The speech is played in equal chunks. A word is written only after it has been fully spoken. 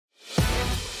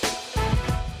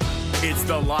It's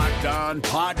the Locked On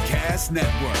Podcast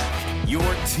Network, your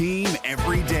team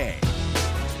every day.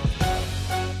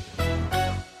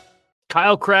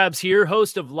 Kyle Krabs here,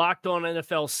 host of Locked On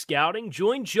NFL Scouting.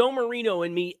 Join Joe Marino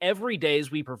and me every day as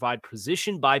we provide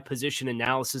position-by-position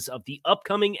analysis of the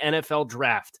upcoming NFL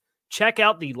Draft. Check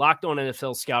out the Locked On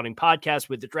NFL Scouting podcast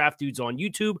with the Draft Dudes on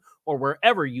YouTube or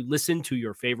wherever you listen to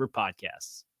your favorite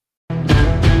podcasts.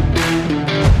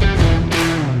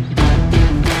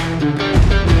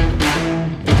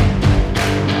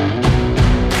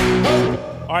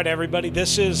 All right, everybody,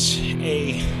 this is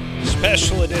a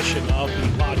special edition of the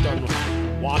Locked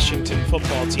On Washington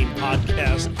Football Team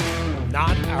podcast.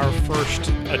 Not our first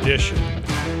edition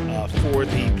for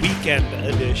the weekend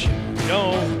edition.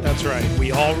 No, that's right.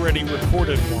 We already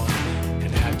recorded one and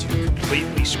had to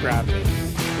completely scrap it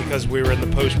because we were in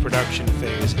the post-production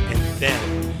phase and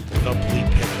then the bleep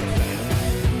hit the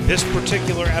fan. This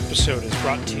particular episode is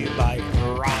brought to you by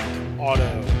Rock Auto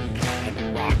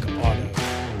and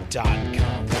RockAuto.com.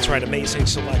 That's right, amazing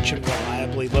selection,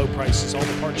 reliably low prices, all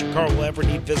the parts your car will ever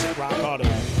need. Visit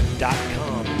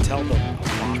RockAuto.com and tell them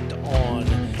Locked On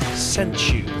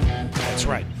sent you. That's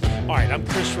right. All right, I'm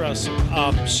Chris Russell.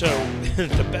 So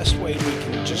the best way we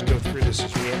can just go through this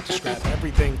is we have to scrap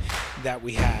everything that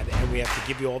we had, and we have to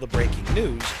give you all the breaking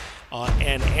news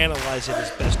and analyze it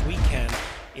as best we can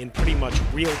in pretty much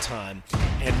real time,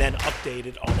 and then update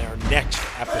it on our next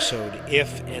episode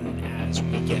if and as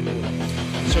we get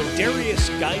it. So Derrius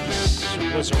Guice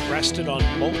was arrested on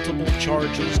multiple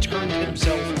charges, turned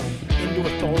himself into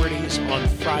authorities on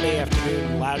Friday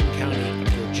afternoon in Loudoun County,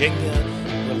 Virginia,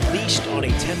 released on a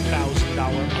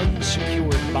 $10,000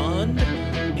 unsecured bond,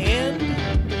 and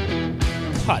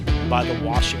cut by the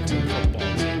Washington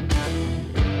Football Team.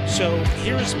 So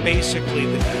here's basically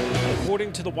the deal.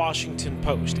 According to the Washington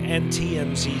Post and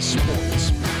TMZ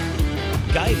Sports,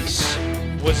 Guice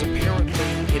was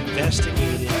apparently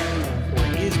investigated or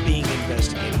is being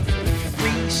investigated for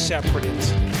 3 separate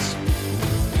incidents,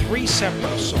 3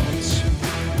 separate assaults,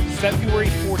 February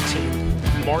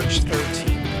 14th, March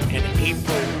 13th, and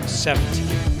April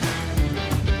 17th.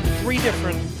 3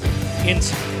 different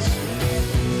incidents,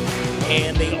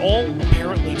 and they all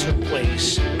apparently took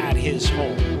place at his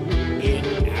home in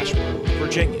Ashburn,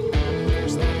 Virginia.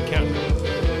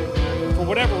 For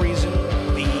whatever reason,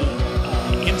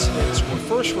 the incidents were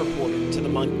first reported to the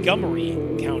Montgomery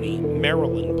County,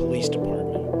 Maryland Police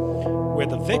Department, where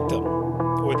the victim,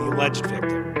 or the alleged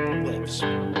victim, lives.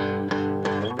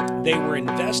 They were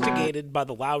investigated by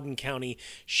the Loudoun County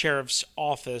Sheriff's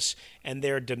Office and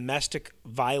their domestic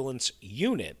violence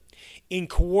unit in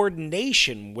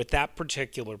coordination with that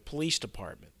particular police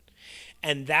department.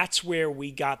 And that's where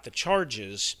we got the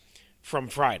charges from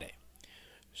Friday.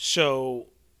 So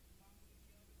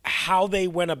how they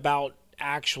went about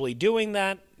actually doing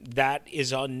that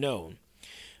is unknown.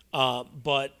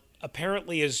 But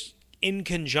apparently is in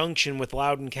conjunction with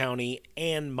Loudoun County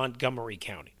and Montgomery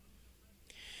County.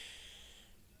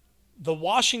 The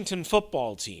Washington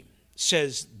Football Team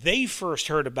says they first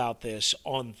heard about this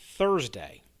on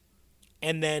Thursday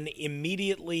and then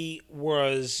immediately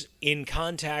was in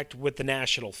contact with the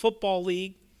National Football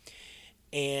League,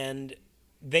 and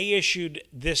they issued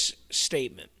this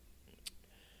statement.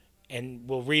 And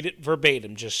we'll read it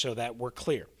verbatim just so that we're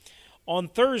clear. On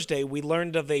Thursday, we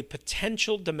learned of a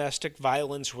potential domestic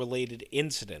violence-related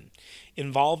incident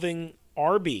involving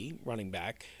RB, running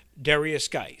back, Derrius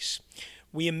Guice.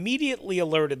 We immediately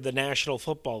alerted the National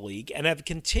Football League and have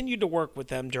continued to work with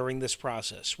them during this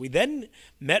process. We then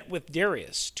met with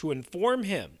Derrius to inform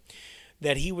him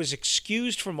that he was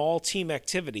excused from all team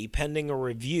activity pending a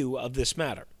review of this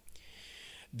matter.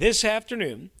 This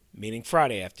afternoon, meaning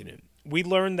Friday afternoon, we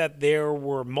learned that there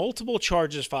were multiple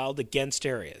charges filed against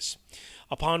Derrius.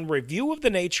 Upon review of the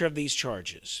nature of these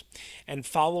charges and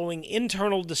following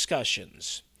internal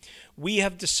discussions, we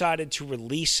have decided to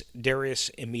release Derrius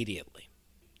immediately.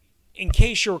 In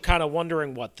case you're kind of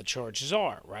wondering what the charges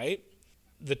are, right?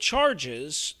 The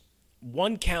charges,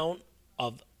 1 count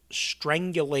of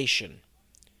strangulation,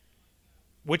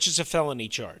 which is a felony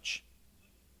charge.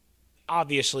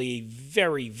 Obviously,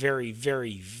 very, very,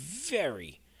 very,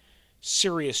 very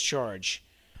serious charge.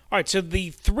 All right, so the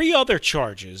 3 other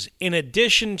charges, in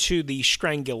addition to the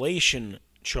strangulation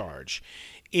charge,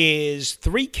 is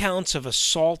 3 counts of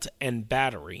assault and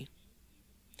battery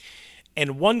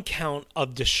and 1 count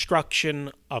of destruction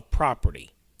of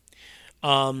property.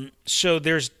 So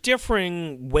there's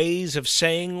differing ways of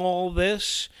saying all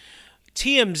this.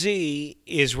 TMZ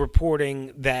is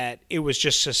reporting that it was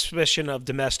just suspicion of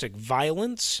domestic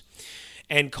violence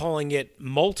and calling it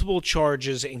multiple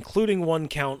charges, including 1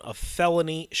 count of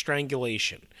felony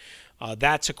strangulation.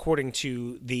 That's according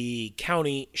to the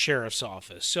county sheriff's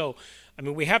office. So, I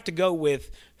mean, we have to go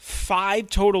with 5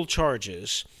 total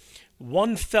charges,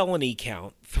 1 felony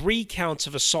count, 3 counts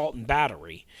of assault and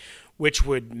battery, which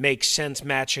would make sense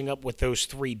matching up with those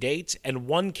 3 dates, and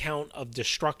 1 count of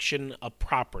destruction of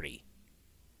property.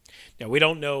 Now, we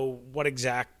don't know what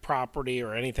exact property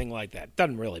or anything like that.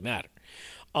 Doesn't really matter.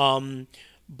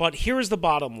 But here's the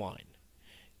bottom line,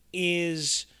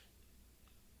 is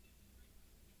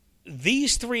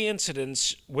these 3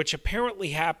 incidents, which apparently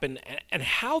happened, and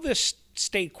how this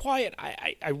stayed quiet,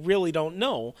 I really don't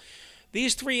know.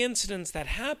 These 3 incidents that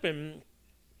happened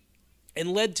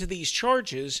and led to these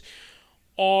charges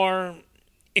are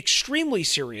extremely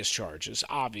serious charges,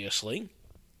 obviously.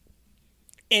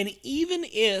 And even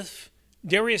if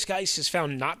Derrius Guice is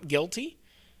found not guilty,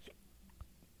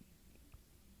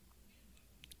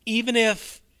 even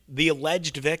if the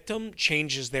alleged victim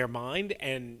changes their mind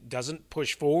and doesn't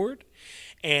push forward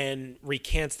and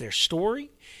recants their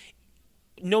story,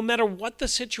 no matter what the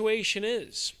situation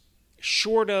is,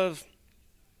 short of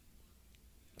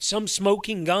some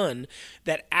smoking gun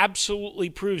that absolutely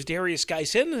proves Derrius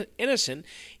Guice innocent,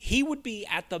 he would be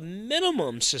at the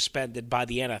minimum suspended by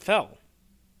the NFL.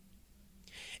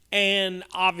 And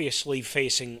obviously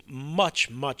facing much,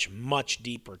 much, much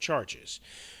deeper charges.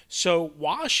 So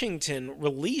Washington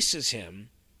releases him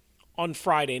on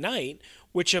Friday night,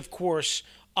 which of course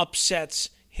upsets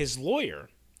his lawyer,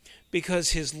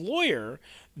 because his lawyer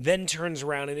then turns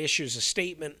around and issues a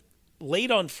statement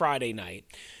late on Friday night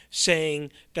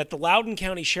saying that the Loudoun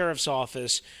County Sheriff's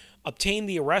Office obtained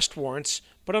the arrest warrants,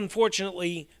 but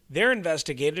unfortunately their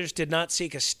investigators did not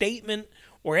seek a statement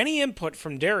or any input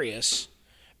from Derrius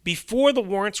before the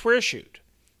warrants were issued.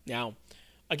 Now,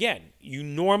 again, you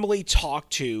normally talk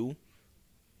to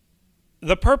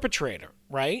the perpetrator,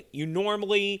 right? You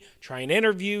normally try and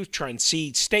interview, try and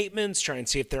see statements, try and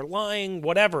see if they're lying,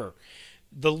 whatever.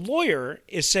 The lawyer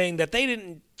is saying that they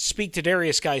didn't speak to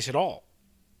Derrius Guice at all.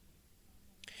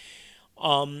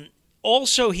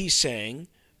 Also, he's saying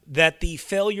that the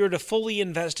failure to fully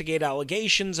investigate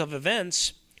allegations of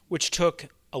events which took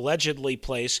allegedly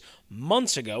place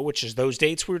months ago, which is those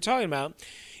dates we were talking about,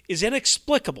 is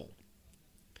inexplicable.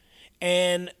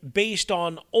 And based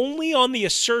on only on the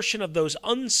assertion of those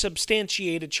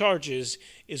unsubstantiated charges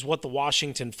is what the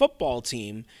Washington football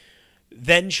team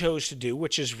then chose to do,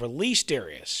 which is release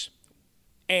Derrius.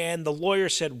 And the lawyer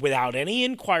said without any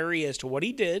inquiry as to what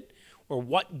he did or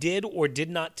what did or did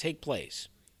not take place.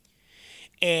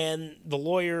 And the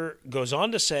lawyer goes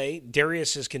on to say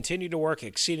Derrius has continued to work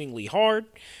exceedingly hard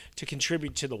to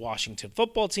contribute to the Washington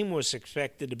football team, was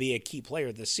expected to be a key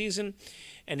player this season,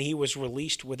 and he was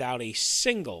released without a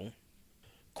single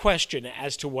question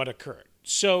as to what occurred.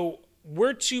 So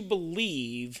we're to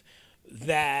believe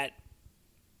that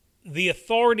the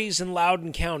authorities in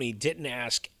Loudoun County didn't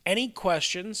ask any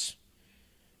questions,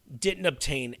 didn't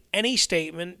obtain any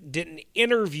statement, didn't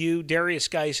interview Derrius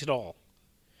Guice at all.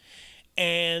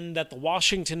 And that the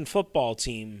Washington football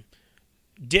team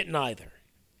didn't either.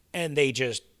 And they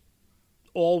just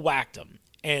all whacked him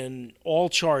and all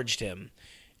charged him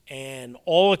and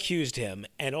all accused him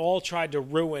and all tried to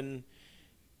ruin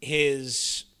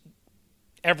his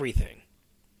everything.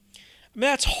 I mean,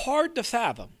 that's hard to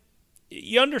fathom.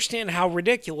 You understand how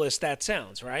ridiculous that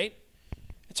sounds, right?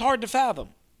 It's hard to fathom.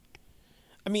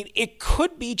 I mean, it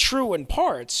could be true in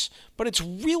parts, but it's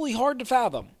really hard to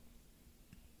fathom.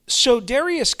 So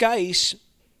Derrius Guice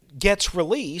gets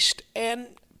released, and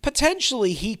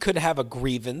potentially he could have a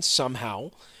grievance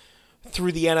somehow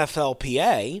through the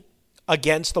NFLPA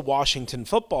against the Washington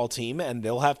football team, and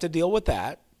they'll have to deal with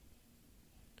that.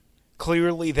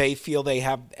 Clearly, they feel they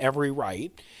have every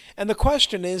right. And the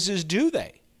question is do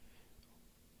they?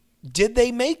 Did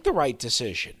they make the right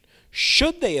decision?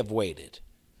 Should they have waited?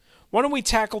 Why don't we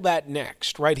tackle that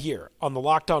next, right here on the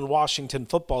Locked On Washington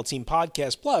Football Team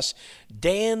podcast, plus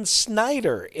Dan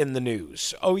Snyder in the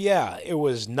news. Oh yeah, it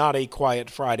was not a quiet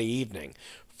Friday evening,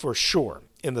 for sure,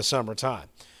 in the summertime.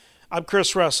 I'm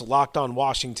Chris Russell, Locked On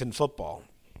Washington Football.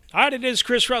 All right, it is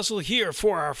Chris Russell here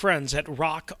for our friends at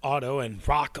Rock Auto and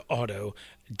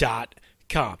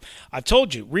rockauto.com. I've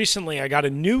told you, recently I got a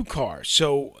new car,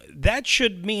 so that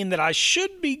should mean that I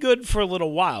should be good for a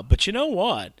little while. But you know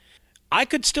what? I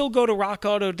could still go to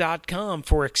rockauto.com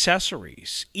for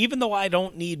accessories. Even though I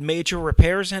don't need major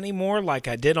repairs anymore like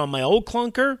I did on my old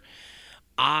clunker,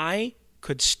 I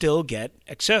could still get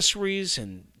accessories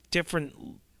and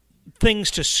different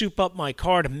things to soup up my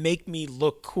car to make me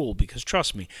look cool. Because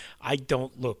trust me, I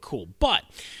don't look cool. But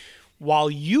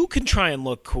while you can try and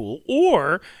look cool,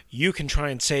 or you can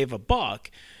try and save a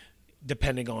buck,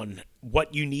 depending on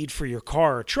what you need for your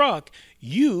car or truck,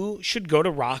 you should go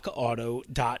to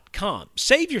rockauto.com.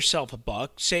 Save yourself $1,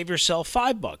 save yourself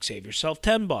 $5, save yourself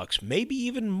 $10, maybe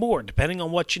even more, depending on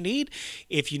what you need.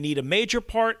 If you need a major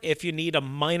part, if you need a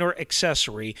minor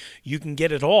accessory, you can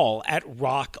get it all at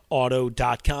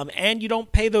rockauto.com. And you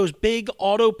don't pay those big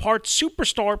auto parts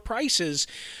superstar prices,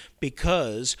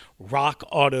 because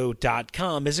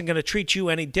rockauto.com isn't going to treat you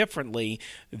any differently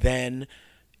than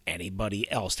anybody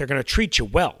else. They're going to treat you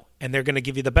well, and they're going to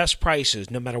give you the best prices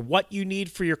no matter what you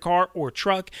need for your car or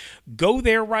truck. Go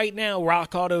there right now,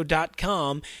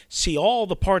 rockauto.com, see all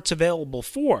the parts available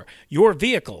for your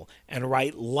vehicle, and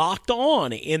write Locked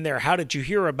On in their How Did You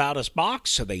Hear About Us box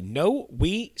so they know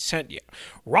we sent you.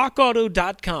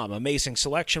 rockauto.com, amazing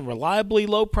selection, reliably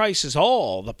low prices,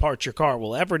 all the parts your car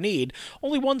will ever need.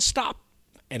 Only one stop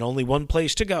and only one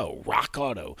place to go,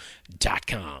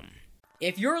 rockauto.com.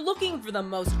 If you're looking for the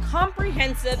most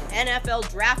comprehensive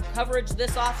NFL draft coverage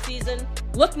this offseason,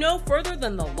 look no further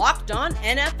than the Locked On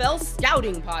NFL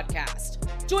Scouting Podcast.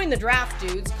 Join the draft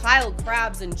dudes, Kyle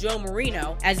Krabs and Joe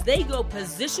Marino, as they go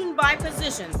position by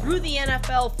position through the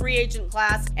NFL free agent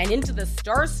class and into the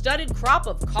star-studded crop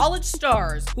of college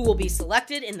stars who will be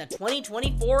selected in the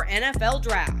 2024 NFL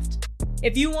Draft.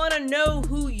 If you want to know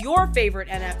who your favorite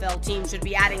NFL team should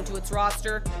be adding to its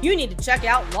roster, you need to check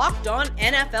out Locked On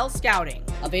NFL Scouting,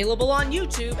 available on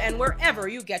YouTube and wherever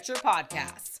you get your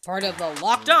podcasts. Part of the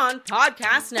Locked On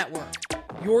Podcast Network,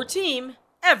 your team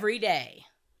every day.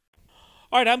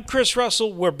 All right, I'm Chris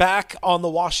Russell. We're back on the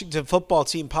Washington Football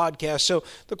Team podcast. So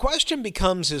the question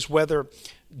becomes is whether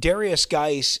Derrius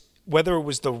Guice, whether it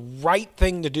was the right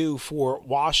thing to do for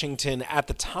Washington at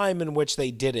the time in which they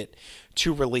did it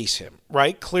to release him,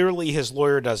 right? Clearly his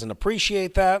lawyer doesn't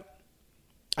appreciate that.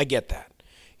 I get that.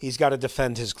 He's got to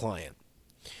defend his client.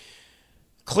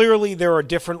 Clearly there are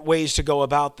different ways to go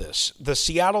about this. The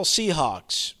Seattle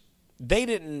Seahawks, they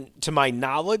didn't, to my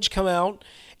knowledge, come out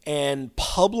and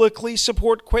publicly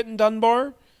support Quentin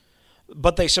Dunbar,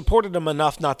 but they supported him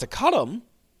enough not to cut him.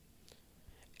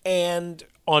 And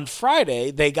on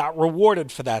Friday, they got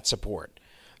rewarded for that support.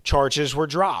 Charges were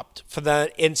dropped for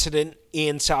that incident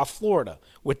in South Florida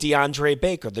with DeAndre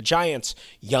Baker, the Giants'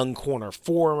 young corner,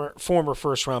 former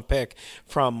first-round pick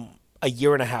from a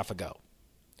year and a half ago.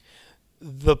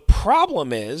 The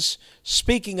problem is,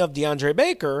 speaking of DeAndre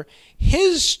Baker,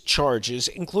 his charges,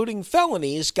 including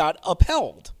felonies, got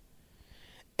upheld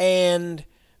and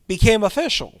became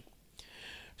official.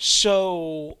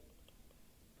 So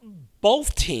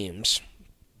both teams,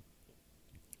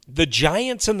 the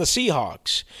Giants and the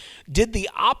Seahawks, did the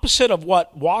opposite of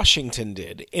what Washington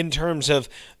did in terms of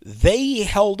they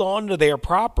held on to their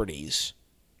properties,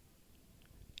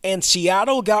 and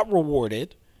Seattle got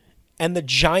rewarded and the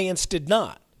Giants did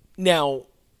not. Now,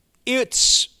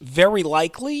 it's very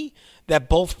likely that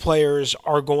both players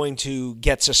are going to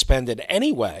get suspended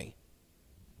anyway,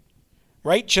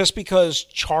 right? Just because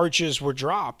charges were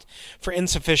dropped for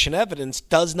insufficient evidence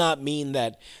does not mean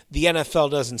that the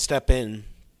NFL doesn't step in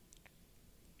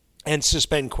and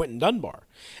suspend Quentin Dunbar.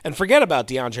 And forget about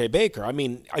DeAndre Baker. I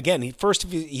mean, again, first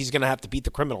he's going to have to beat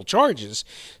the criminal charges.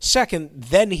 Second,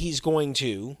 then he's going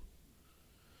to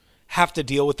have to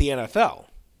deal with the NFL.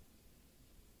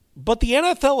 But the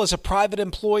NFL is a private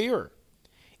employer.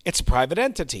 It's a private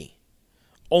entity.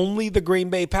 Only the Green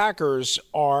Bay Packers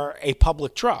are a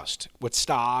public trust with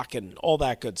stock and all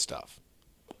that good stuff.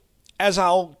 As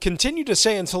I'll continue to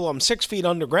say until I'm 6 feet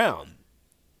underground,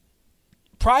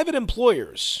 private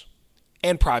employers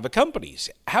and private companies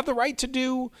have the right to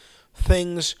do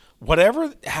things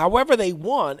however they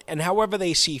want and however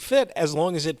they see fit, as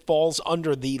long as it falls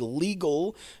under the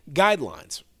legal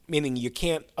guidelines. Meaning you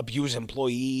can't abuse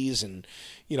employees and,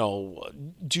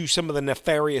 do some of the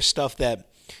nefarious stuff that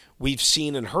we've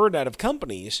seen and heard out of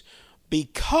companies,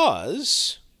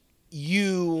 because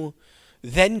you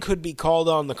then could be called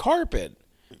on the carpet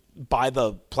by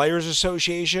the Players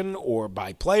Association or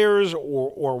by players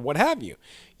or what have you.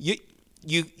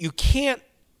 You can't.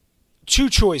 Two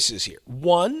choices here.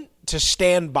 One, to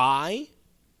stand by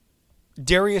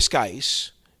Derrius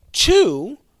Guice.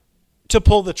 Two, to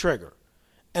pull the trigger.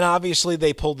 And obviously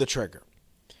they pulled the trigger.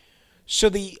 So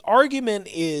the argument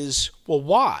is, well,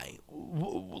 why?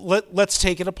 Let's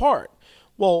take it apart.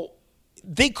 Well,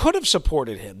 they could have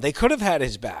supported him. They could have had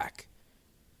his back.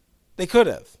 They could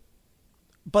have.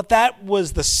 But that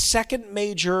was the second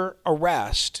major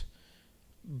arrest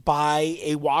by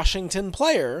a Washington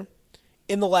player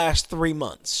in the last 3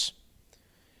 months.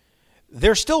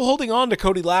 They're still holding on to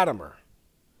Cody Latimer.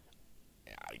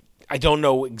 I don't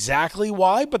know exactly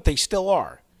why, but they still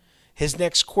are. His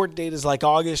next court date is like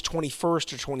August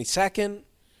 21st or 22nd.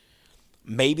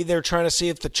 Maybe they're trying to see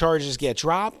if the charges get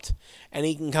dropped and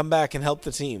he can come back and help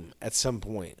the team at some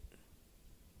point.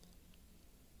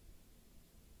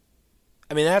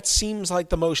 I mean, that seems like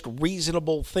the most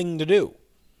reasonable thing to do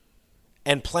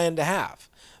and plan to have.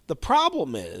 The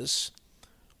problem is,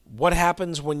 what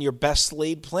happens when your best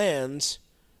laid plans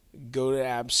go to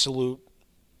absolute,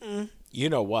 you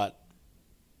know what?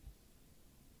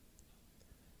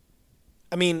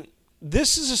 I mean,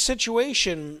 this is a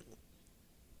situation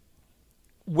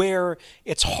where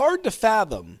it's hard to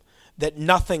fathom that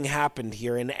nothing happened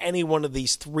here in any one of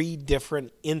these 3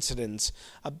 different incidents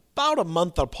about a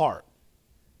month apart.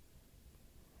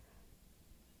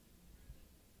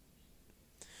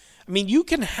 I mean, you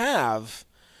can have,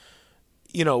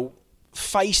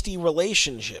 feisty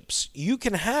relationships. You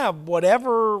can have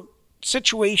whatever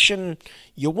situation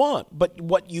you want. But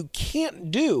what you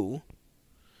can't do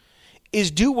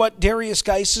is do what Derrius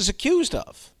Guice is accused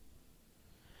of.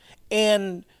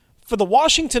 And for the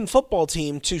Washington football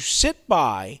team to sit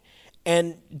by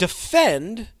and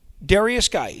defend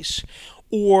Derrius Guice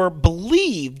or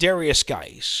believe Derrius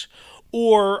Guice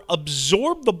or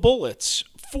absorb the bullets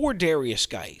for Derrius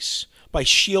Guice by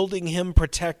shielding him,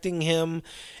 protecting him,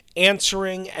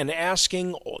 answering and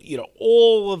asking,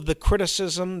 all of the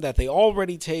criticism that they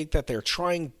already take, that they're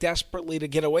trying desperately to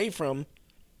get away from.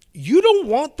 You don't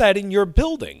want that in your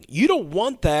building. You don't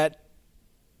want that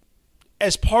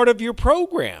as part of your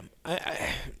program.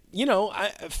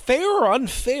 Fair or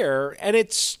unfair, and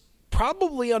it's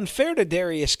probably unfair to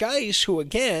Derrius Guice, who,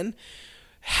 again,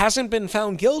 hasn't been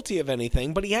found guilty of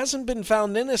anything, but he hasn't been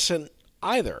found innocent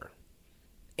either.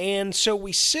 And so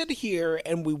we sit here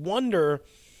and we wonder,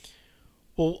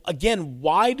 well, again,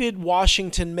 why did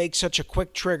Washington make such a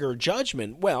quick trigger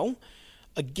judgment? Well,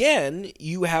 again,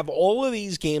 you have all of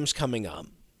these games coming up.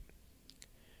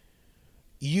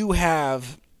 You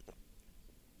have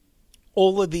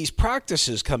all of these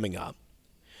practices coming up.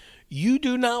 You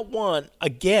do not want,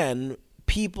 again,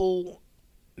 people,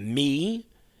 me,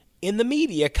 in the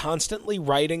media constantly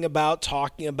writing about,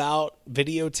 talking about,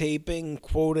 videotaping,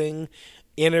 quoting,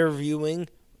 interviewing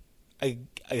a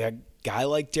guy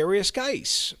like Derrius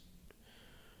Guice.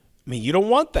 I mean, you don't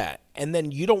want that. And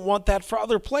then you don't want that for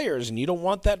other players, and you don't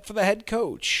want that for the head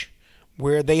coach,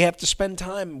 where they have to spend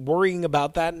time worrying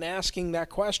about that and asking that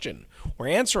question or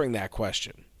answering that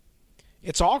question.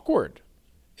 It's awkward.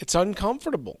 It's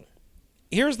uncomfortable.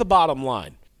 Here's the bottom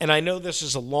line, and I know this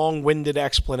is a long-winded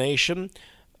explanation.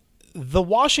 The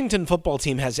Washington football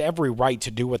team has every right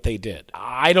to do what they did.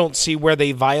 I don't see where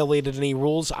they violated any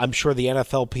rules. I'm sure the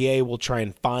NFLPA will try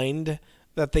and find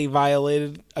that they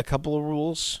violated a couple of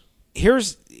rules.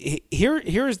 Here's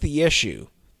the issue,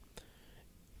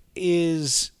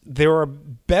 is there are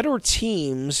better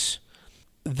teams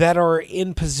that are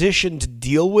in position to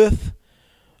deal with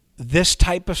this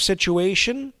type of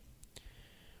situation.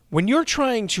 When you're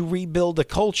trying to rebuild a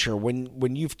culture,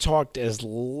 when you've talked as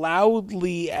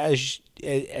loudly as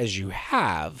you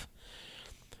have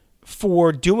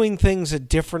for doing things a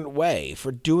different way,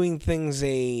 for doing things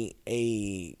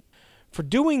for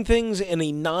doing things in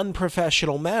a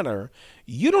non-professional manner,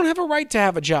 you don't have a right to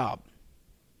have a job.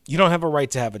 You don't have a right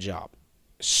to have a job.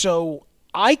 So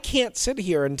I can't sit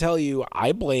here and tell you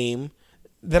I blame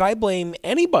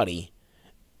anybody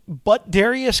but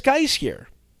Derrius Guice here.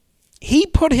 He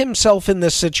put himself in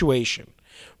this situation,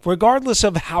 regardless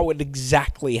of how it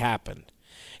exactly happened.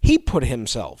 He put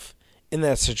himself in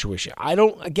that situation. I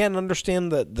don't, again,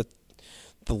 understand the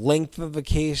length of the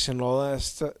case and all that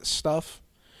stuff.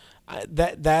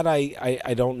 That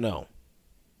I don't know.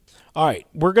 All right,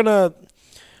 we're going to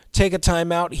take a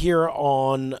time out here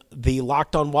on the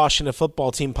Locked On Washington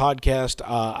Football Team podcast.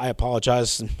 I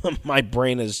apologize. My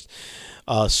brain is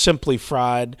simply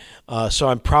fried, so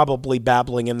I'm probably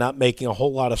babbling and not making a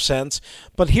whole lot of sense.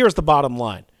 But here's the bottom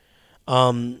line.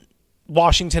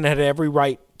 Washington had every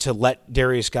right to let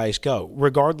Derrius Guice go,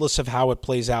 regardless of how it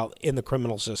plays out in the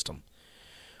criminal system.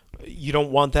 You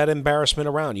don't want that embarrassment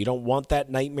around. You don't want that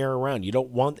nightmare around. You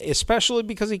don't want, especially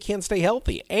because he can't stay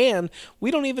healthy. And we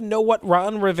don't even know what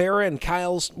Ron Rivera and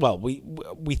Kyle's, well, we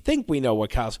think we know what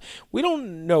Kyle's, we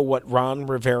don't know what Ron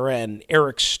Rivera and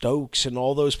Eric Stokes and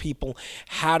all those people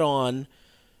had on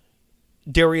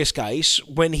Derrius Guice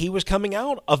when he was coming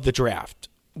out of the draft,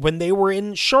 when they were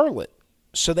in Charlotte.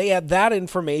 So they had that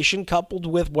information coupled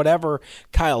with whatever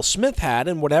Kyle Smith had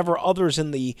and whatever others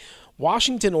in the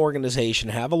Washington organization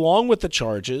have, along with the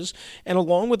charges and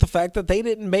along with the fact that they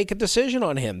didn't make a decision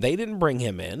on him. They didn't bring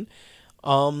him in.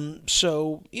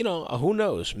 So, who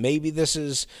knows? Maybe this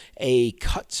is a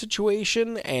cut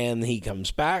situation and he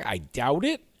comes back. I doubt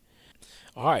it.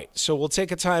 All right, so we'll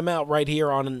take a time out right here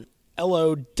on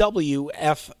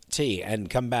LOWFT, and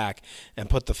come back and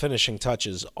put the finishing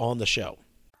touches on the show.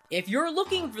 If you're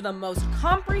looking for the most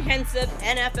comprehensive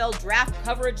NFL draft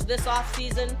coverage this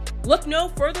offseason, look no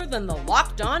further than the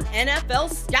Locked On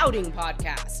NFL Scouting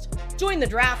Podcast. Join the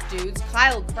draft dudes,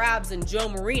 Kyle Krabs and Joe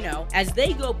Marino, as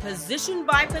they go position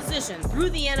by position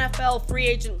through the NFL free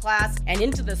agent class and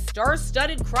into the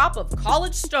star-studded crop of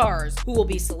college stars who will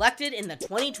be selected in the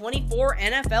 2024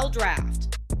 NFL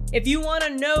Draft. If you want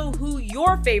to know who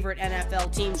your favorite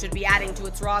NFL team should be adding to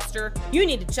its roster, you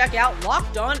need to check out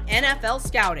Locked On NFL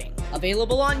Scouting,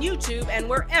 available on YouTube and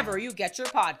wherever you get your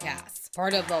podcasts.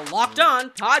 Part of the Locked On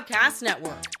Podcast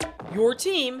Network, your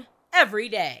team every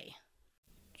day.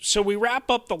 So we wrap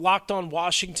up the Locked On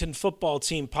Washington Football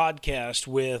Team podcast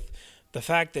with the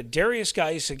fact that Derrius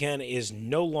Guice, again, is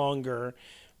no longer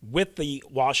with the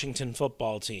Washington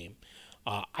Football Team.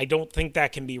 I don't think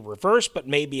that can be reversed, but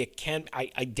maybe it can. I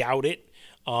doubt it.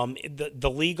 The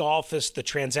league office, the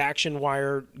transaction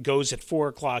wire goes at 4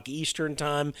 o'clock Eastern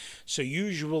time. So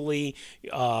usually,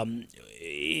 maybe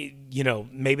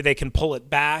they can pull it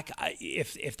back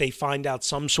if they find out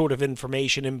some sort of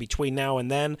information in between now and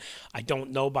then. I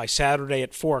don't know. By Saturday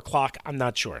at 4 o'clock, I'm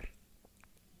not sure.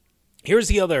 Here's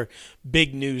the other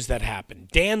big news that happened.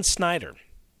 Dan Snyder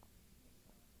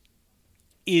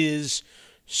is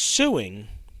suing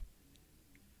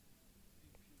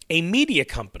a media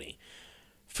company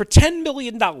for $10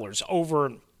 million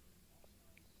over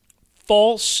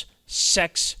false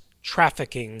sex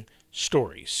trafficking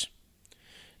stories.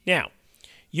 Now,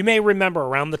 you may remember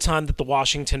around the time that the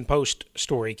Washington Post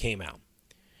story came out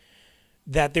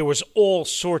that there was all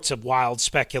sorts of wild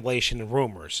speculation and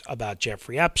rumors about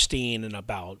Jeffrey Epstein and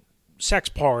about sex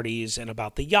parties and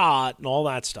about the yacht and all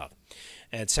that stuff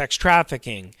and sex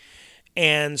trafficking.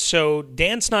 And so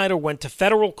Dan Snyder went to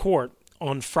federal court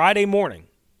on Friday morning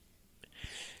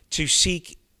to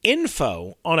seek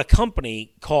info on a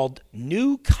company called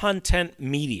New Content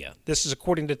Media. This is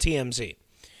according to TMZ,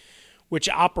 which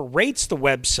operates the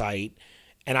website.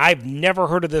 And I've never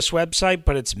heard of this website,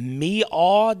 but it's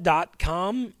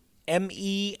meaw.com,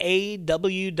 MEAWW.com.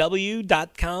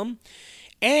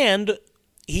 And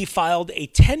he filed a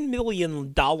 $10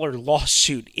 million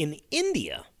lawsuit in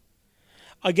India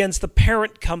against the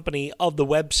parent company of the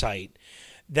website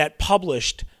that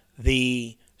published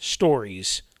the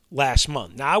stories last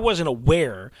month. Now, I wasn't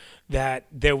aware that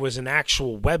there was an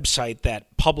actual website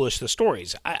that published the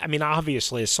stories. I mean,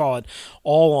 obviously, I saw it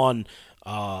all on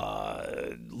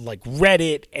like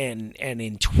Reddit and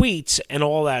in tweets and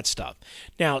all that stuff.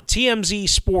 Now, TMZ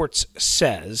Sports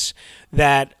says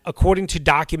that according to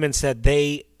documents that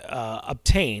they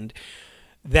obtained,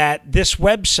 that this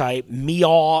website,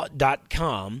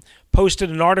 meaw.com,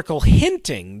 posted an article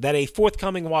hinting that a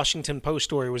forthcoming Washington Post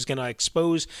story was going to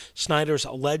expose Snyder's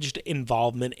alleged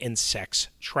involvement in sex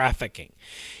trafficking.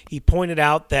 He pointed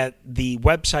out that the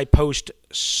website post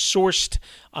sourced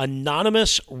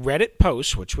anonymous Reddit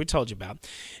posts, which we told you about,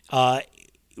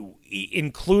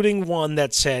 including one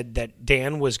that said that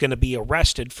Dan was going to be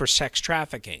arrested for sex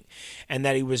trafficking and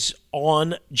that he was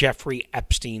on Jeffrey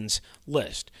Epstein's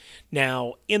list.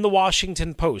 Now, in the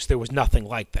Washington Post, there was nothing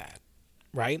like that,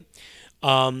 right?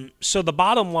 So the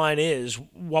bottom line is,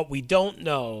 what we don't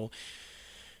know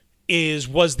is,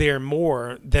 was there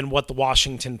more than what the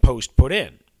Washington Post put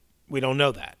in? We don't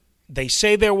know that. They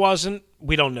say there wasn't.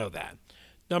 We don't know that.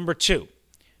 Number two,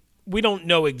 we don't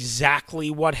know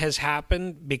exactly what has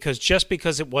happened, because just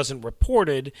because it wasn't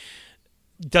reported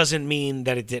doesn't mean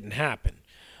that it didn't happen.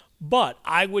 But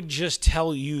I would just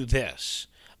tell you this.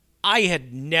 I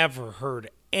had never heard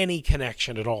any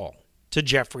connection at all to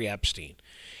Jeffrey Epstein.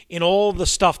 In all the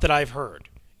stuff that I've heard,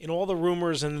 in all the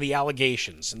rumors and the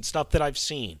allegations and stuff that I've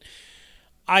seen,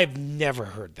 I've never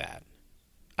heard that.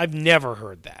 I've never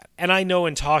heard that. And I know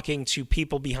in talking to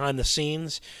people behind the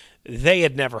scenes, they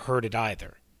had never heard it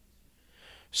either.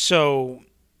 So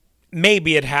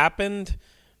maybe it happened.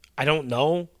 I don't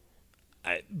know.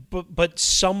 But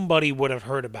somebody would have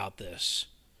heard about this,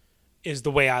 is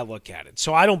the way I look at it.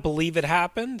 So I don't believe it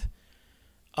happened.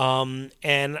 And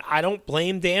I don't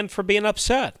blame Dan for being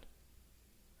upset.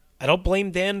 I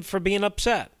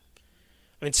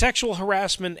mean, sexual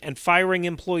harassment and firing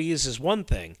employees is one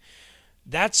thing.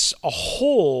 That's a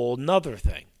whole nother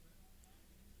thing.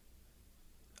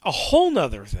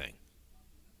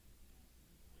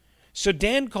 So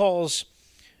Dan calls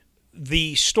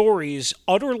the stories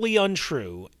utterly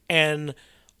untrue and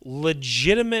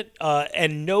legitimate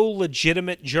and no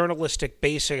legitimate journalistic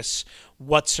basis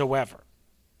whatsoever.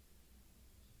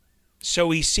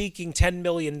 So he's seeking $10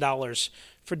 million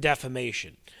for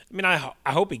defamation. I mean, I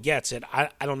hope he gets it. I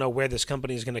don't know where this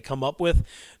company is going to come up with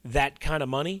that kind of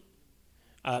money.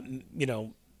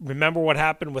 Remember what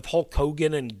happened with Hulk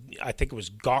Hogan and I think it was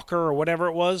Gawker or whatever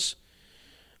it was?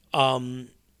 Hogan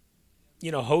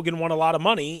won a lot of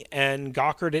money and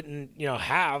Gawker didn't,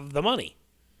 have the money.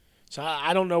 So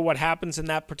I don't know what happens in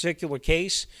that particular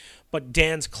case, but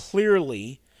Dan's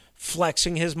clearly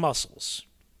flexing his muscles.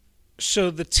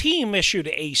 So the team issued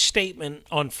a statement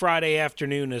on Friday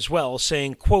afternoon as well,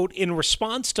 saying, quote, in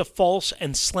response to false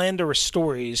and slanderous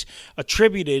stories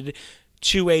attributed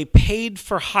to a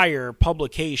paid-for-hire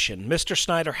publication, Mr.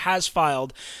 Snyder has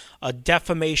filed a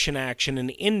defamation action in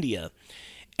India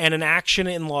and an action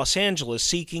in Los Angeles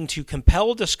seeking to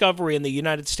compel discovery in the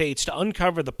United States to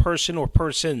uncover the person or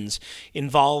persons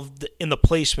involved in the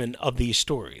placement of these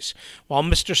stories. While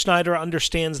Mr. Snyder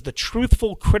understands the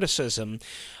truthful criticism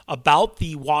about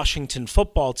the Washington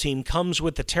football team comes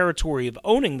with the territory of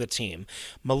owning the team,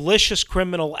 malicious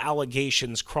criminal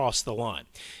allegations cross the line.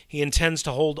 He intends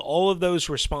to hold all of those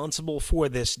responsible for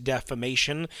this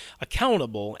defamation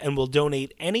accountable and will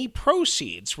donate any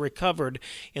proceeds recovered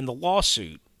in the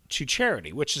lawsuit to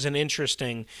charity, which is an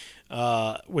interesting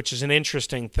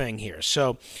thing here.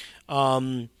 So,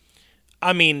 here's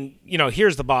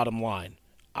the bottom line.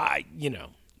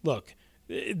 Look,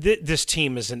 this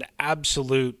team is an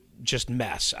absolute just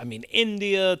mess. I mean,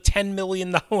 India, $10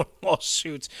 million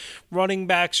lawsuits, running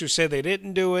backs who say they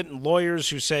didn't do it, and lawyers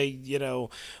who say,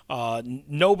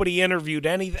 nobody interviewed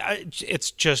anything.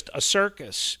 It's just a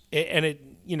circus. And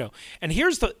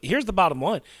here's the bottom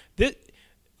line.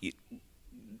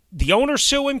 The owner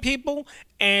suing people,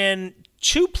 and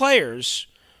two players,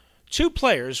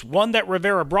 one that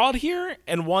Rivera brought here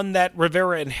and one that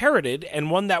Rivera inherited and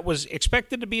one that was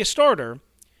expected to be a starter,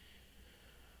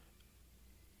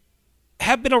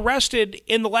 have been arrested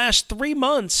in the last 3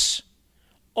 months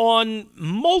on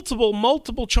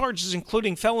multiple charges,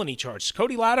 including felony charges.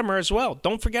 Cody Latimer as well.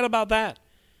 Don't forget about that.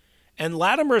 And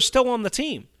Latimer is still on the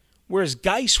team, whereas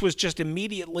Guice was just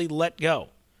immediately let go.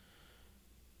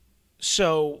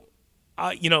 So,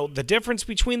 the difference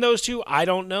between those two, I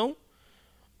don't know.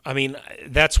 I mean,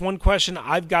 that's one question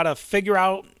I've got to figure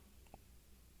out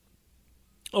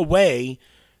a way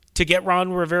to get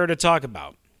Ron Rivera to talk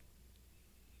about.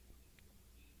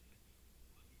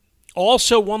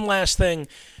 Also, one last thing.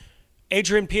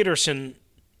 Adrian Peterson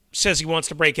says he wants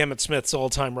to break Emmitt Smith's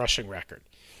all-time rushing record.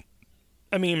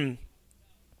 I mean,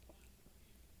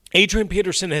 Adrian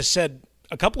Peterson has said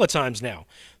a couple of times now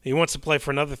that he wants to play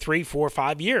for another 3, 4,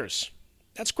 5 years.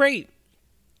 That's great.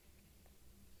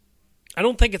 I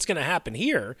don't think it's going to happen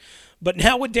here, but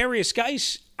now with Derrius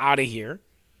Guice out of here,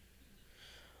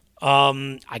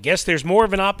 I guess there's more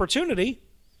of an opportunity,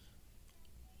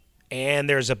 and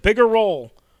there's a bigger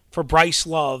role for Bryce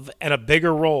Love and a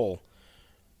bigger role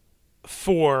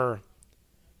for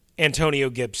Antonio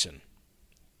Gibson.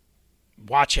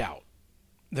 Watch out.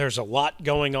 There's a lot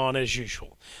going on as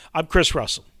usual. I'm Chris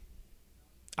Russell.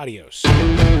 Adios.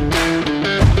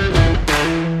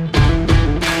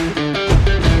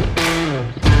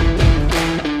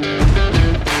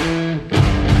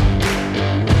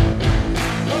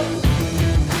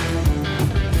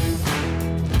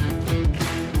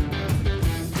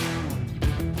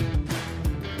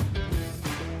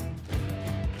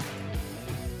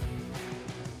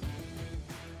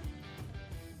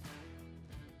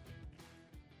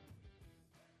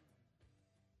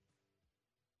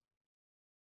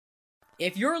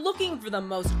 If you're looking for the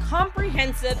most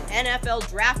comprehensive NFL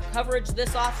draft coverage this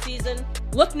offseason,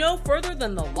 look no further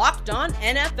than the Locked On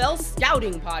NFL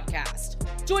Scouting Podcast.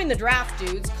 Join the draft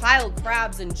dudes, Kyle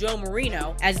Krabs and Joe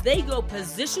Marino, as they go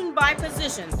position by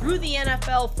position through the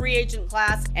NFL free agent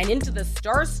class and into the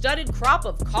star-studded crop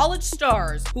of college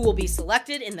stars who will be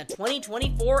selected in the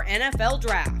 2024 NFL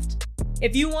Draft.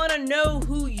 If you want to know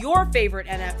who your favorite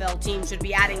NFL team should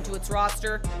be adding to its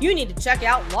roster, you need to check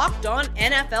out Locked On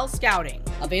NFL Scouting,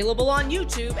 available on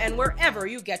YouTube and wherever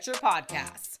you get your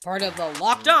podcasts. Part of the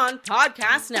Locked On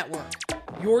Podcast Network,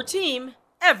 your team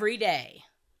every day.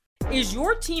 Is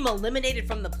your team eliminated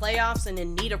from the playoffs and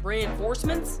in need of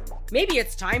reinforcements? Maybe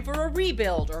it's time for a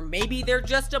rebuild, or maybe they're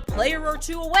just a player or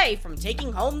two away from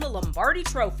taking home the Lombardi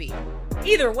Trophy.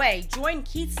 Either way, join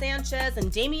Keith Sanchez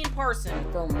and Damian Parson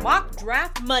for Mock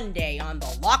Draft Monday on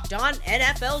the Locked On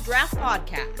NFL Draft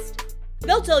Podcast.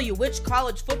 They'll tell you which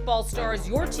college football stars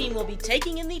your team will be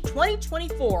taking in the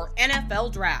 2024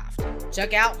 NFL Draft.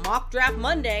 Check out Mock Draft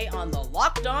Monday on the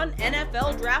Locked On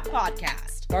NFL Draft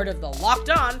Podcast, part of the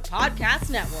Locked On Podcast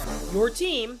Network, your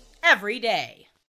team every day.